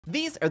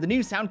These are the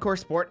new Soundcore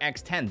Sport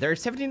X10. They're a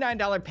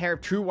 $79 pair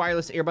of true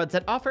wireless earbuds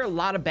that offer a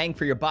lot of bang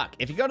for your buck.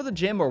 If you go to the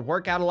gym or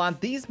work out a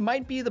lot, these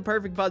might be the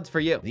perfect buds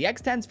for you. The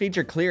X10s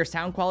feature clear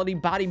sound quality,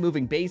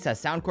 body-moving bass,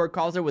 as Soundcore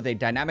calls it, with a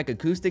dynamic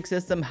acoustic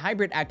system,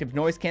 hybrid active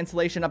noise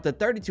cancellation, up to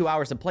 32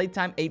 hours of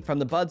playtime, 8 from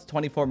the buds,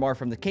 24 more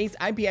from the case,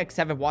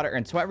 IPX7 water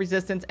and sweat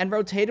resistance, and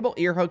rotatable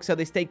ear hooks so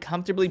they stay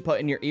comfortably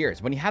put in your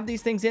ears. When you have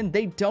these things in,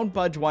 they don't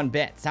budge one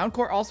bit.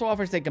 Soundcore also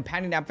offers a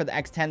companion app for the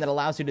X10 that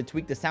allows you to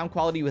tweak the sound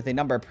quality with a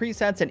number of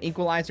presets and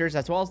equalizers,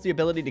 as well as the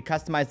ability to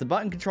customize the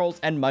button controls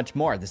and much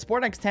more. The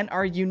Sport X10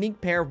 are a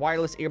unique pair of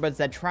wireless earbuds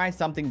that try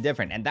something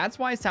different, and that's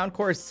why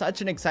Soundcore is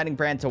such an exciting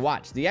brand to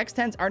watch. The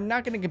X10s are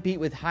not going to compete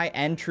with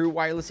high-end true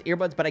wireless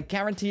earbuds, but I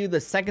guarantee you the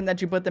second that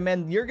you put them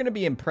in, you're going to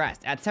be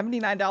impressed. At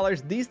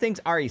 $79, these things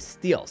are a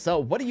steal. So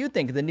what do you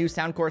think of the new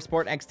Soundcore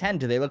Sport X10?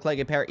 Do they look like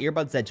a pair of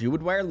earbuds that you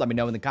would wear? Let me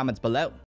know in the comments below.